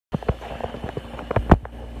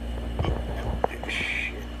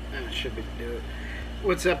should be do it.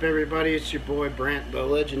 What's up, everybody? It's your boy Brant, the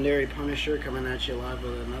legendary Punisher, coming at you live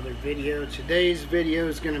with another video. Today's video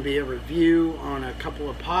is going to be a review on a couple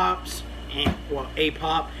of pops, and well, a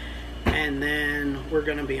pop, and then we're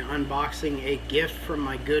going to be unboxing a gift from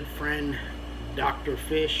my good friend Dr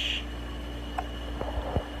Phish,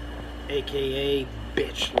 aka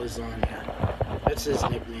Bitch Lasagna. That's his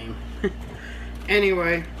nickname.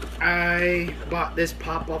 Anyway, I bought this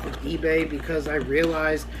pop off of eBay because I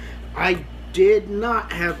realized I did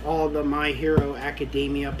not have all the My Hero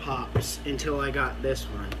Academia pops until I got this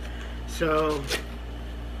one. So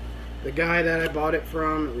the guy that I bought it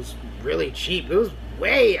from, it was really cheap. It was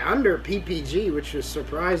way under PPG, which was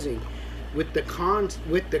surprising. With the con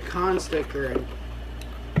sticker,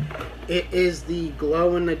 it is the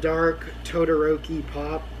glow in the dark Todoroki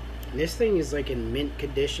pop. And this thing is like in mint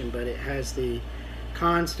condition, but it has the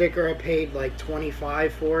con sticker. I paid like $25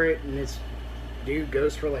 for it, and it's dude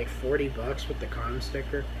goes for like $40 with the con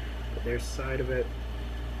sticker. But there's the side of it.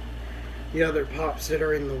 The other pops that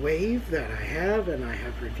are in the wave that I have and I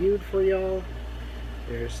have reviewed for y'all.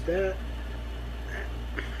 There's that.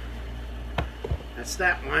 That's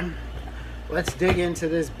that one. Let's dig into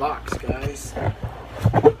this box, guys.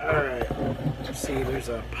 Alright, see, there's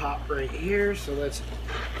a pop right here, so let's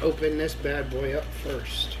open this bad boy up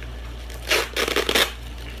first.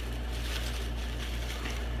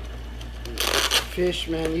 Fish,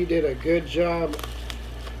 man, you did a good job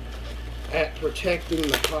at protecting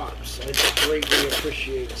the pops. I greatly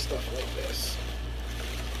appreciate stuff like this.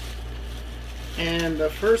 And the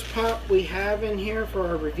first pop we have in here for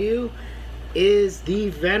our review is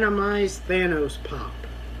the Venomized Thanos pop.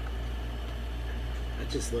 That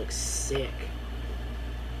just looks sick.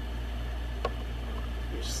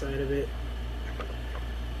 Here's the side of it.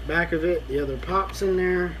 Back of it, the other pops in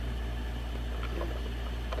there.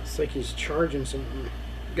 It's like he's charging something.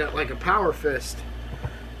 Got like a power fist.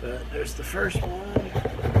 But there's the first one.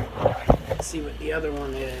 Let's see what the other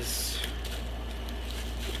one is.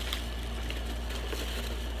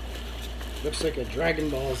 Looks like a Dragon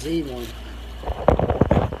Ball Z one.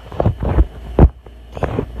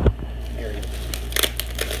 There it is.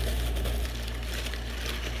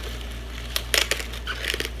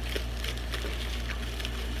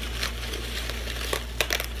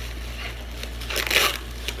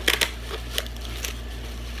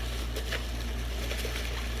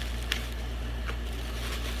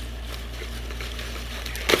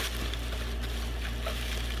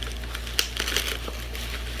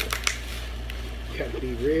 Gotta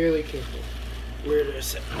be really careful where to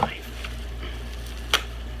set the knife.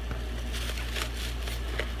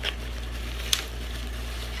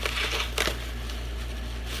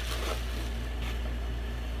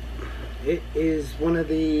 It is one of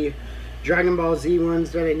the Dragon Ball Z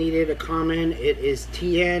ones that I needed a comment. It is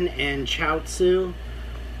Tien and Chaozu.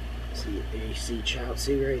 See, you see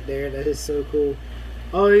Chaozu right there. That is so cool.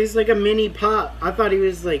 Oh, he's like a mini pop. I thought he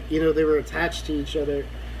was like, you know, they were attached to each other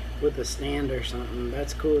with a stand or something.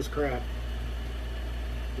 That's cool as crap.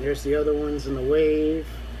 There's the other ones in the wave.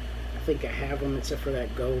 I think I have them except for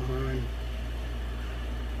that Gohan.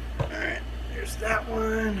 Alright, there's that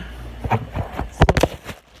one.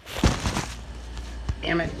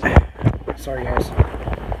 Damn it. Sorry, guys.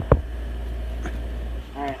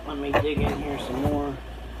 Alright, let me dig in here some more.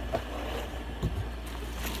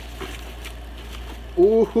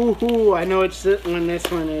 Ooh, hoo, hoo. I know which one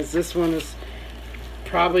this one is. This one is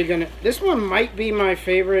probably gonna, this one might be my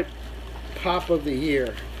favorite pop of the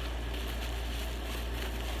year.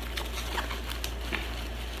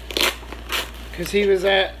 Cause he was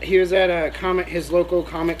at a his local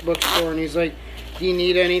comic book store, and he's like, do you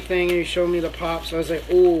need anything? And he showed me the pops. So I was like,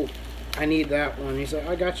 oh, I need that one. He's like,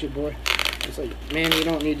 I got you, boy. It's like, man, you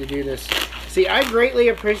don't need to do this. See, I greatly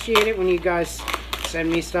appreciate it when you guys send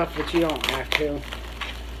me stuff, but you don't have to.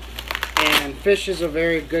 And Fish is a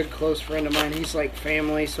very good close friend of mine. He's like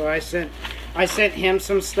family, so I sent him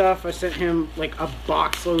some stuff. I sent him like a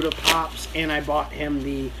box load of pops, and I bought him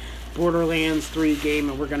the Borderlands 3 game,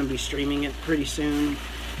 and we're going to be streaming it pretty soon.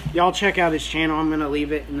 Y'all check out his channel. I'm going to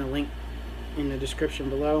leave it in the link in the description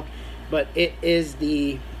below. But it is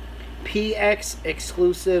the PX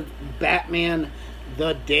exclusive Batman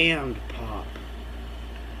the Damned pop.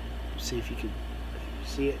 See if you can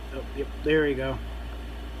see it. Oh, yep, there you go.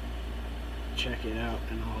 Check it out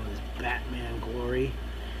in all this Batman glory.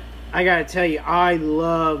 I gotta tell you, I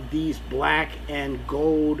love these black and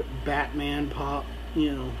gold Batman pop,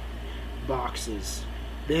 you know, boxes.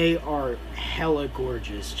 They are hella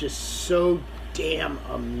gorgeous. Just so damn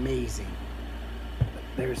amazing.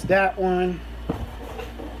 There's that one.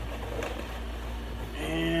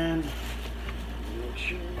 And make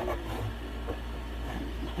sure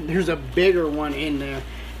there's a bigger one in there,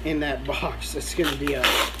 in that box. It's going to be a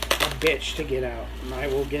bitch to get out. And I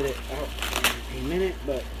will get it out in a minute,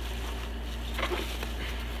 but...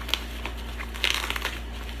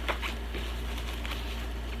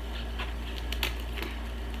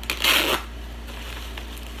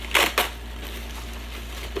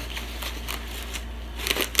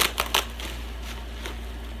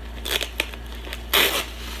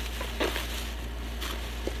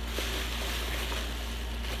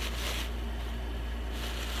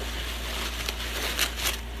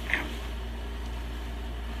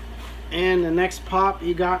 And the next pop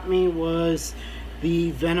he got me was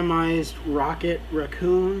the venomized rocket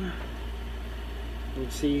raccoon. You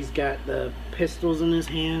can see he's got the pistols in his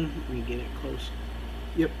hand. Let me get it close.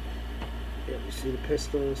 Yep. Yeah, you see the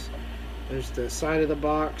pistols. There's the side of the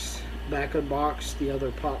box, back of the box, the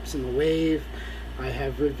other pops in the wave. I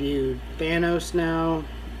have reviewed Thanos now,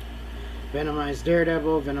 venomized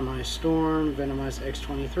Daredevil, venomized Storm, venomized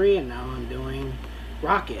X-23, and now I'm doing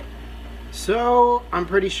Rocket. So, I'm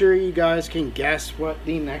pretty sure you guys can guess what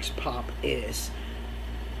the next pop is.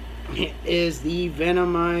 It is the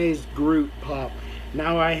venomized Groot pop.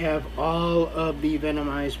 Now I have all of the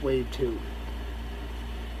venomized Wave 2.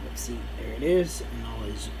 Let's see, there it is. And all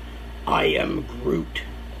his I am Groot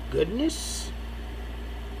goodness.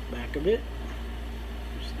 Back of it.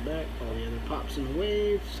 There's the back, all the other pops in the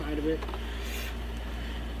wave, side of it.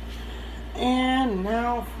 And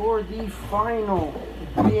now for the final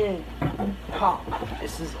big pop.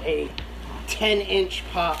 This is a 10-inch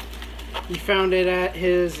pop. He found it at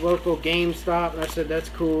his local GameStop, and I said, that's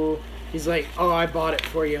cool. He's like, oh, I bought it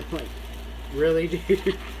for you. I'm like, really,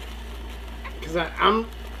 dude? Because I'm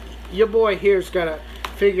your boy here's got to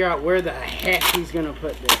figure out where the heck he's going to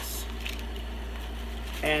put this.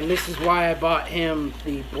 And this is why I bought him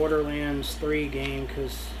the Borderlands 3 game,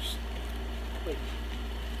 because like,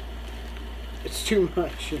 it's too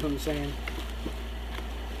much, you know what I'm saying?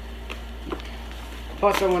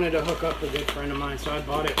 Plus, I wanted to hook up a good friend of mine, so I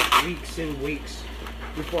bought it weeks and weeks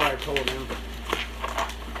before I told him.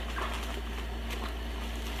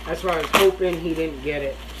 That's why I was hoping he didn't get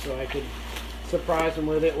it, so I could surprise him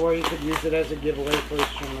with it, or he could use it as a giveaway for his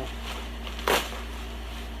channel.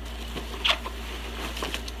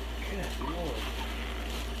 Good Lord.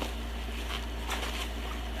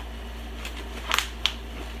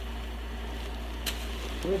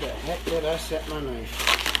 Where the heck did I set my knife?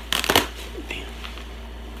 Damn.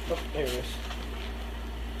 Oh, there it is.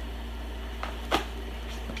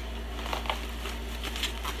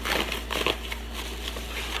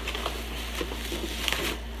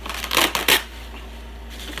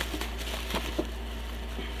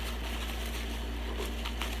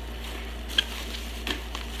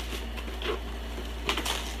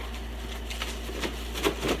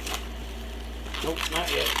 Nope,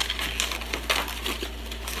 not yet.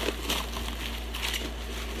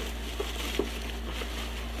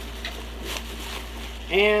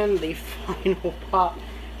 And the final pop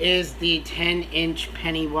is the 10-inch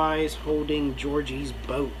Pennywise holding Georgie's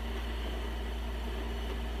boat.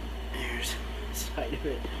 There's the side of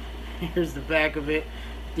it. Here's the back of it.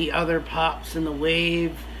 The other pops in the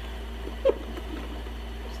wave.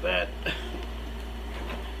 What's that?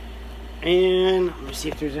 And let me see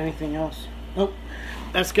if there's anything else. Nope.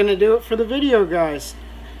 That's going to do it for the video, guys.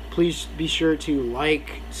 Please be sure to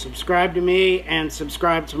like, subscribe to me, and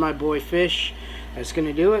subscribe to my boy Fish. That's going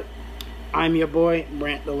to do it. I'm your boy,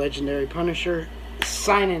 Brant the Legendary Punisher,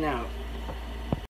 signing out.